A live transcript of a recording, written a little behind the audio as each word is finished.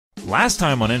Last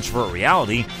time on Introvert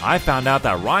Reality, I found out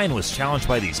that Ryan was challenged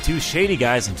by these two shady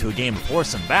guys into a game of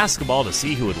horse and basketball to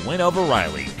see who would win over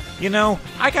Riley. You know,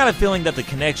 I got a feeling that the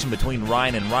connection between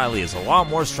Ryan and Riley is a lot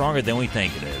more stronger than we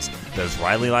think it is. Does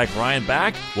Riley like Ryan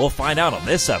back? We'll find out on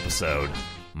this episode.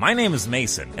 My name is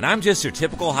Mason, and I'm just your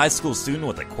typical high school student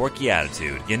with a quirky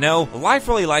attitude. You know, life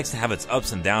really likes to have its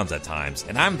ups and downs at times,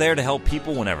 and I'm there to help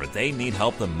people whenever they need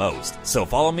help the most. So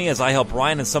follow me as I help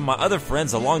Ryan and some of my other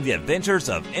friends along the adventures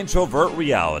of Introvert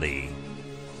Reality.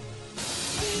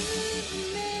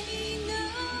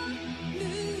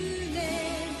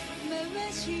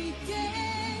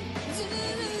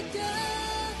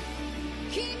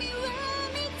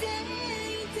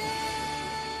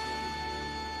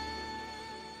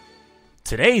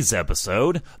 Today's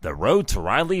episode, The Road to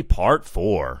Riley Part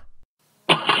 4.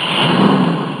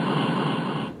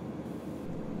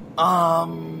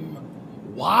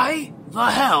 Why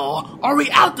the hell are we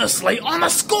out this late on a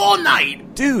school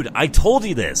night? Dude, I told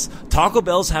you this. Taco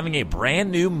Bell's having a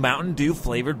brand new Mountain Dew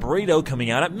flavored burrito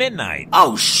coming out at midnight.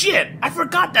 Oh shit, I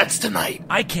forgot that's tonight.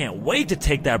 I can't wait to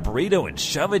take that burrito and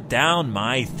shove it down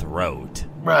my throat.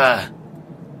 Bruh,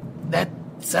 that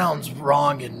sounds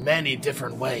wrong in many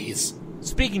different ways.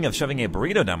 Speaking of shoving a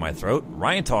burrito down my throat,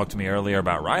 Ryan talked to me earlier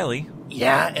about Riley.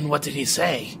 Yeah, and what did he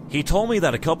say? He told me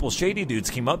that a couple shady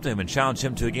dudes came up to him and challenged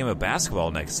him to a game of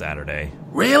basketball next Saturday.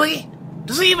 Really?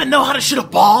 Does he even know how to shoot a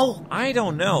ball? I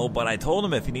don't know, but I told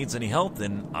him if he needs any help,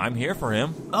 then I'm here for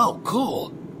him. Oh, cool.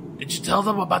 Did you tell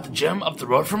them about the gym up the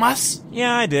road from us?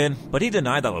 Yeah, I did, but he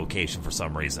denied that location for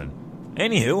some reason.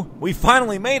 Anywho, we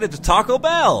finally made it to Taco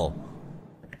Bell!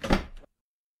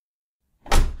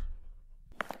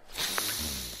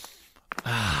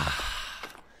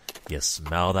 You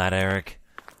smell that, Eric?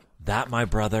 That, my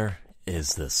brother,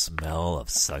 is the smell of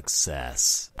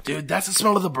success. Dude, that's the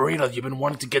smell of the burrito you've been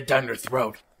wanting to get down your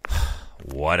throat.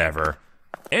 Whatever.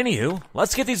 Anywho,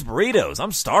 let's get these burritos.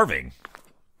 I'm starving.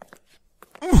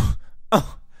 Oh,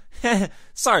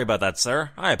 sorry about that,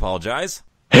 sir. I apologize.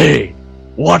 Hey,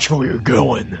 watch where you're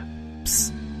going.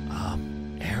 Psst.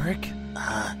 Eric?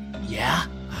 Yeah?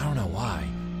 I don't know why,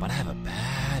 but I have a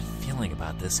bad feeling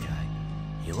about this guy.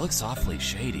 He looks awfully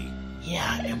shady.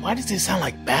 Yeah, and why does he sound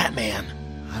like Batman?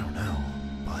 I don't know,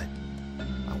 but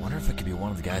I wonder if it could be one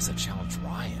of the guys that challenged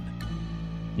Ryan.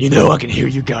 You know I can hear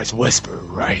you guys whisper,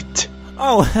 right?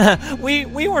 Oh, we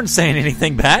weren't saying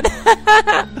anything bad.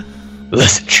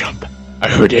 Listen, chump, I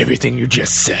heard everything you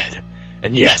just said.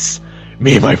 And yes,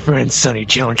 me and my friend Sonny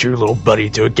challenged your little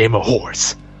buddy to a game of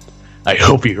horse. I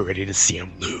hope you're ready to see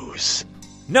him lose.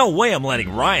 No way I'm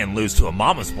letting Ryan lose to a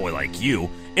mama's boy like you.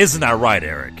 Isn't that right,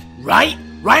 Eric? Right?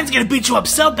 Ryan's gonna beat you up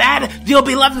so bad that you'll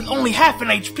be left with only half an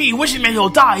HP, wishing that he'll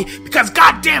die, because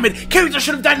goddammit, character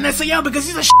should have died in SAO because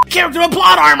he's a character with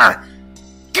plot armor!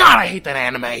 God, I hate that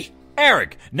anime.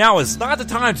 Eric, now is not the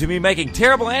time to be making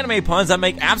terrible anime puns that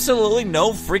make absolutely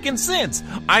no freaking sense.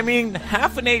 I mean,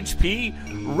 half an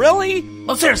HP? Really?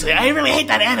 Well, seriously, I really hate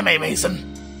that anime,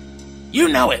 Mason. You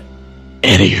know it.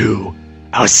 Anywho,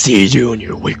 I'll see you and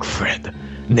your weak friend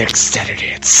next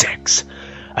Saturday at 6.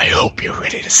 I hope you're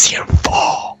ready to see him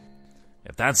fall.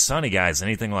 If that Sonny guy's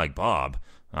anything like Bob,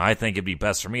 I think it'd be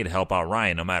best for me to help out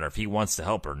Ryan no matter if he wants to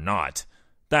help or not.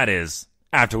 That is,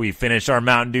 after we finish our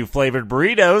Mountain Dew flavored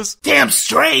burritos. Damn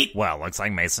straight! Well, looks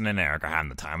like Mason and Eric are having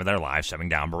the time of their lives shoving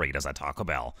down burritos at Taco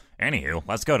Bell. Anywho,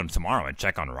 let's go to tomorrow and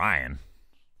check on Ryan.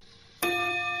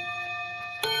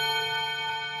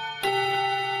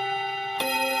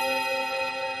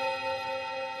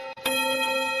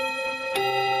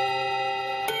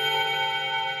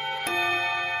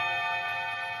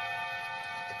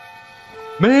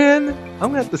 Man, I'm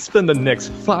gonna have to spend the next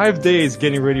 5 days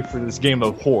getting ready for this game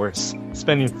of horse.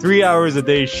 Spending 3 hours a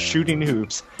day shooting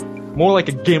hoops. More like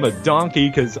a game of donkey,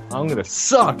 cause I'm gonna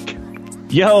suck.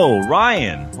 Yo,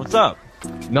 Ryan, what's up?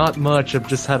 Not much, I've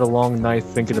just had a long night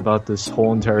thinking about this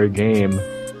whole entire game.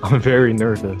 I'm very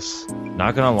nervous.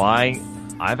 Not gonna lie,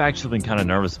 I've actually been kind of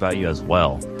nervous about you as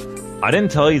well. I didn't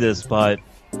tell you this, but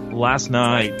last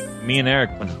night, me and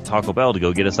Eric went to Taco Bell to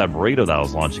go get us that burrito that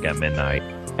was launching at midnight.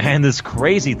 And this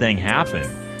crazy thing happened.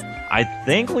 I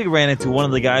think we ran into one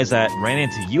of the guys that ran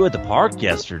into you at the park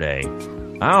yesterday.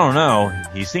 I don't know,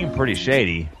 he seemed pretty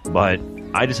shady, but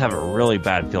I just have a really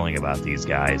bad feeling about these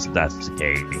guys, if that's the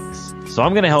case. So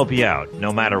I'm gonna help you out,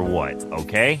 no matter what,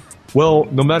 okay? Well,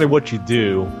 no matter what you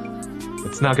do,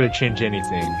 it's not gonna change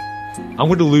anything. I'm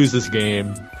gonna lose this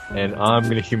game, and I'm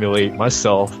gonna humiliate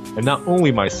myself, and not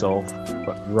only myself,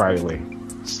 but Riley.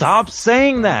 Stop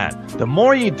saying that! The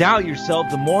more you doubt yourself,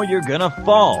 the more you're gonna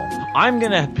fall. I'm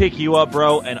gonna pick you up,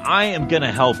 bro, and I am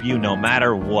gonna help you no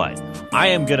matter what. I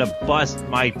am gonna bust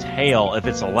my tail if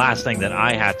it's the last thing that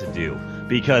I have to do.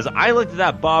 Because I looked at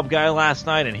that Bob guy last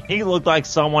night and he looked like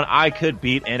someone I could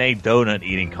beat in a donut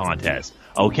eating contest.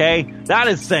 Okay? That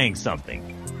is saying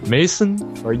something.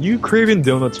 Mason, are you craving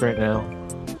donuts right now?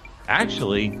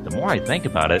 Actually, the more I think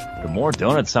about it, the more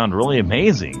donuts sound really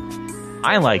amazing.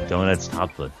 I like donuts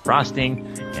topped with frosting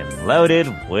and loaded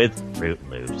with Fruit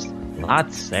Loops.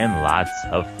 Lots and lots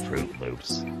of Fruit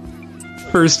Loops.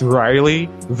 First Riley,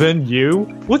 then you?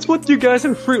 What's with you guys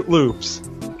and Fruit Loops?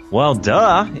 Well,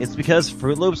 duh. It's because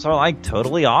Fruit Loops are like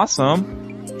totally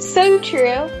awesome. So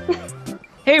true.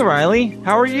 Hey Riley,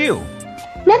 how are you?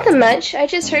 Nothing much. I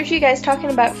just heard you guys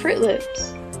talking about Fruit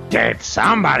Loops. Did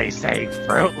somebody say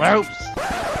Fruit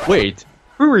Loops? Wait,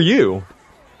 who are you?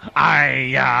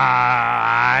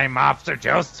 I'm Officer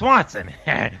Joe Swanson.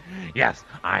 Yes,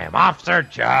 I am Officer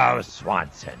Joe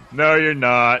Swanson. No, you're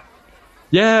not.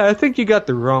 Yeah, I think you got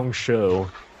the wrong show.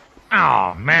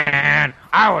 Oh, man.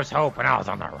 I was hoping I was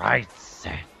on the right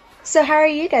set. So how are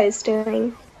you guys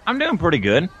doing? I'm doing pretty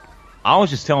good. I was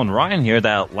just telling Ryan here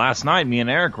that last night me and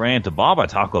Eric ran into Bob at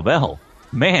Taco Bell.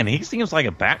 Man, he seems like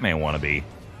a Batman wannabe.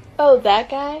 Oh, that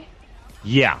guy?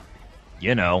 Yeah.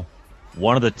 You know,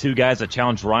 one of the two guys that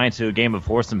challenged Ryan to a game of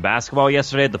horse and basketball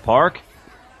yesterday at the park.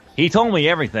 He told me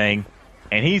everything,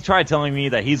 and he tried telling me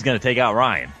that he's going to take out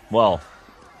Ryan. Well,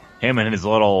 him and his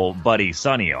little buddy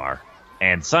Sonny are.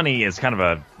 And Sonny is kind of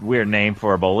a weird name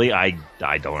for a bully. I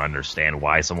don't understand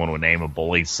why someone would name a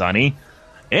bully Sonny.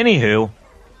 Anywho,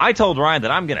 I told Ryan that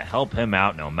I'm going to help him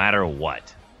out no matter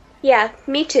what. Yeah,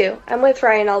 me too. I'm with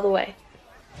Ryan all the way.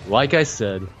 Like I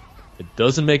said, it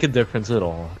doesn't make a difference at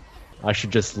all. I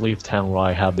should just leave town while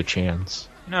I have the chance.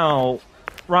 No,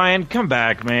 Ryan, come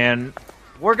back, man.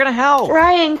 We're going to help.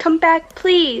 Ryan, come back,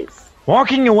 please.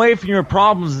 Walking away from your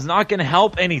problems is not going to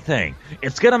help anything.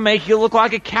 It's going to make you look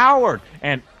like a coward.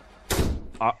 And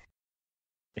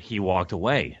he walked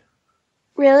away.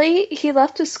 Really? He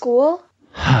left the school?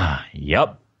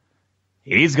 Yep.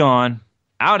 He's gone.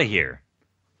 Out of here.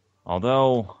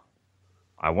 Although,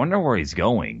 I wonder where he's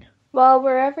going. Well,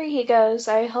 wherever he goes,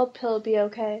 I hope he'll be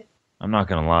okay. I'm not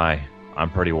going to lie. I'm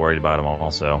pretty worried about him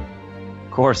also.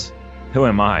 Of course, who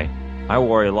am I? I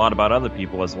worry a lot about other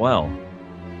people as well.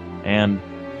 And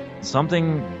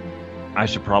something I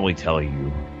should probably tell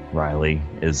you, Riley,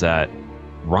 is that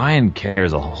Ryan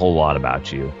cares a whole lot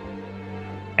about you.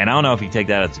 And I don't know if you take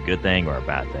that as a good thing or a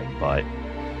bad thing, but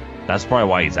that's probably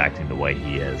why he's acting the way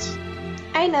he is.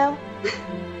 I know.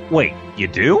 Wait, you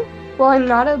do? Well, I'm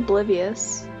not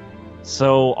oblivious.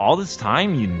 So all this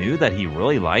time you knew that he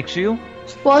really likes you?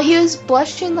 Well, he was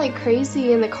blushing like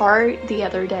crazy in the car the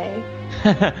other day.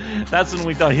 That's when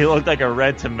we thought he looked like a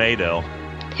red tomato.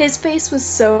 His face was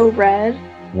so red.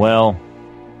 Well,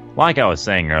 like I was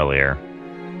saying earlier,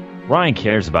 Ryan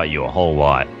cares about you a whole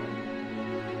lot.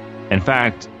 In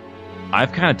fact,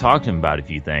 I've kind of talked to him about a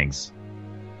few things.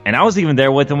 And I was even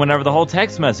there with him whenever the whole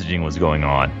text messaging was going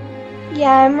on.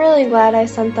 Yeah, I'm really glad I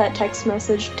sent that text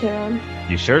message to him.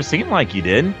 You sure seem like you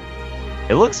did.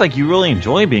 It looks like you really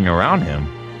enjoy being around him.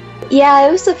 Yeah,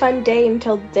 it was a fun day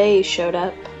until they showed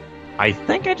up. I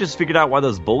think I just figured out why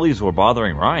those bullies were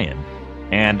bothering Ryan.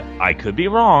 And I could be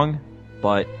wrong,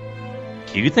 but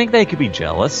do you think they could be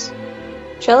jealous?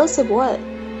 Jealous of what?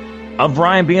 Of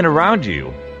Ryan being around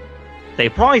you. They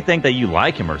probably think that you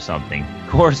like him or something. Of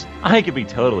course, I could be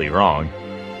totally wrong.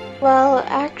 Well,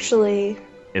 actually...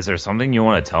 Is there something you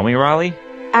want to tell me, Riley?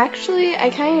 Actually, I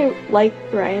kind of like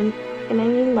Ryan. And I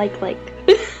mean like.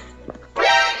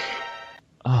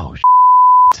 Oh,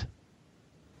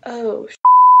 Oh,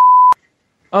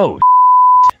 Oh,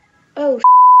 Oh,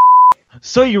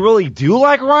 So you really do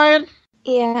like Ryan?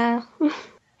 yeah.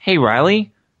 Hey,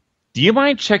 Riley, do you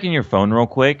mind checking your phone real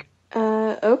quick?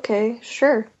 Okay,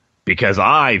 sure. Because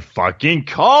I fucking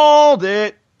called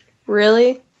it!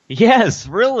 Really? Yes,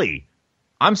 really.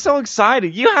 I'm so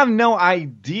excited. You have no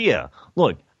idea.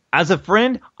 Look, as a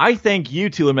friend, I think you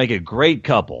two would make a great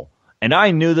couple. And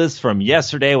I knew this from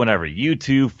yesterday whenever you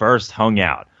two first hung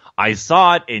out. I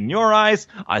saw it in your eyes.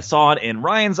 I saw it in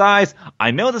Ryan's eyes.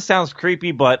 I know this sounds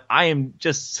creepy, but I am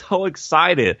just so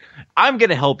excited. I'm going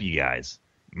to help you guys.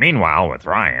 Meanwhile, with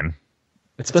Ryan.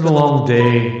 It's been a long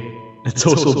day. It's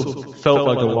also felt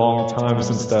like a long time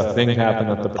since that thing happened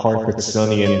at the park with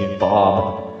Sonny and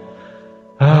Bob.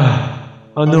 I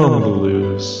know I'm going to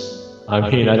lose. I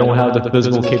mean, I don't have the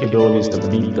physical capabilities to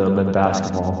beat them in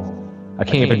basketball. I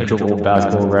can't even dribble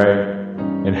basketball right.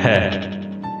 And heck,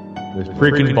 this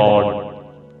freaking ball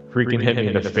freaking hit me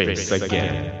in the face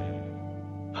again.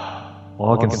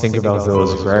 All I can think about though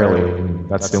is Riley, and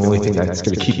that's the only thing that's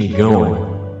going to keep me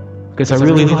going. Because I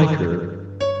really like her.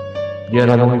 yet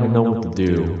I don't even know what to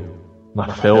do. I'm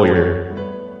a failure.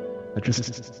 I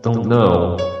just don't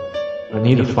know. I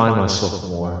need to find myself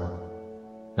more.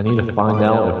 I need to find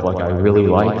out if, I really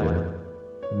like her.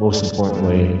 Most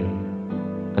importantly,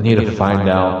 I need to find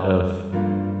out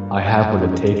if I have what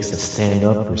it takes to stand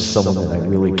up for someone that I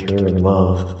really care and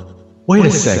love. Wait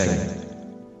a second.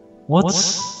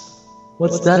 What's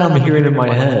that I'm hearing in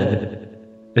my head?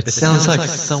 It sounds like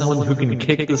someone who can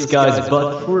kick this guy's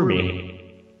butt for me.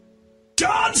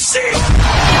 John C.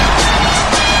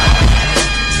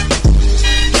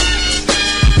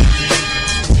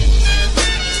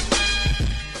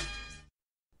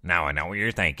 Now I know what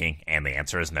you're thinking, and the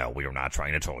answer is no, we were not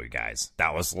trying to troll you guys.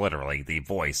 That was literally the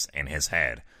voice in his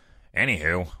head.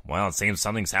 Anywho, well, it seems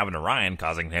something's happened to Ryan,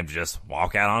 causing him to just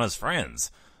walk out on his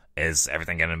friends. Is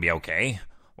everything going to be okay?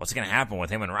 What's going to happen with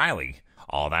him and Riley?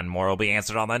 All that and more will be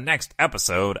answered on the next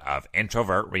episode of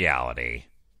Introvert Reality.